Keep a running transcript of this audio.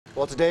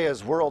Well, today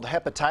is World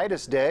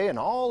Hepatitis Day, and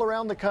all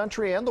around the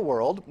country and the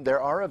world, there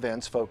are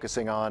events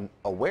focusing on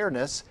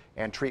awareness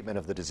and treatment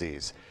of the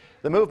disease.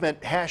 The movement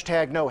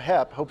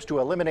 #NoHep hopes to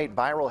eliminate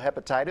viral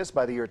hepatitis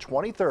by the year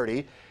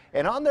 2030,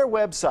 and on their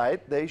website,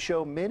 they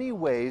show many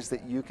ways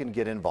that you can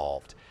get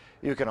involved.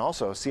 You can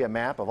also see a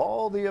map of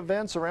all the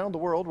events around the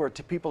world where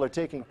people are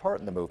taking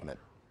part in the movement.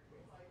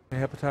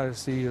 Hepatitis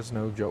C is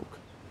no joke.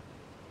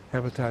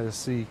 Hepatitis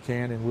C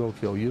can and will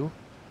kill you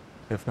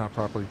if not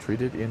properly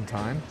treated in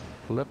time.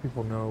 To let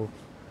people know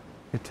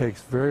it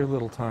takes very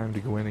little time to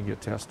go in and get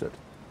tested.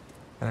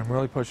 And I'm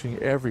really pushing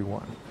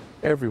everyone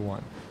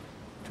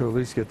to at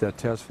least get that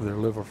test for their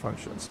liver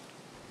functions.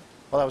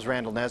 Well, that was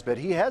Randall Nesbitt.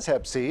 He has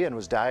Hep C and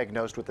was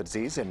diagnosed with the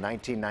disease in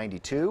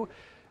 1992.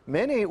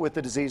 Many with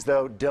the disease,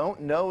 though, don't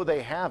know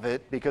they have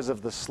it because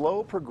of the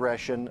slow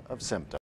progression of symptoms.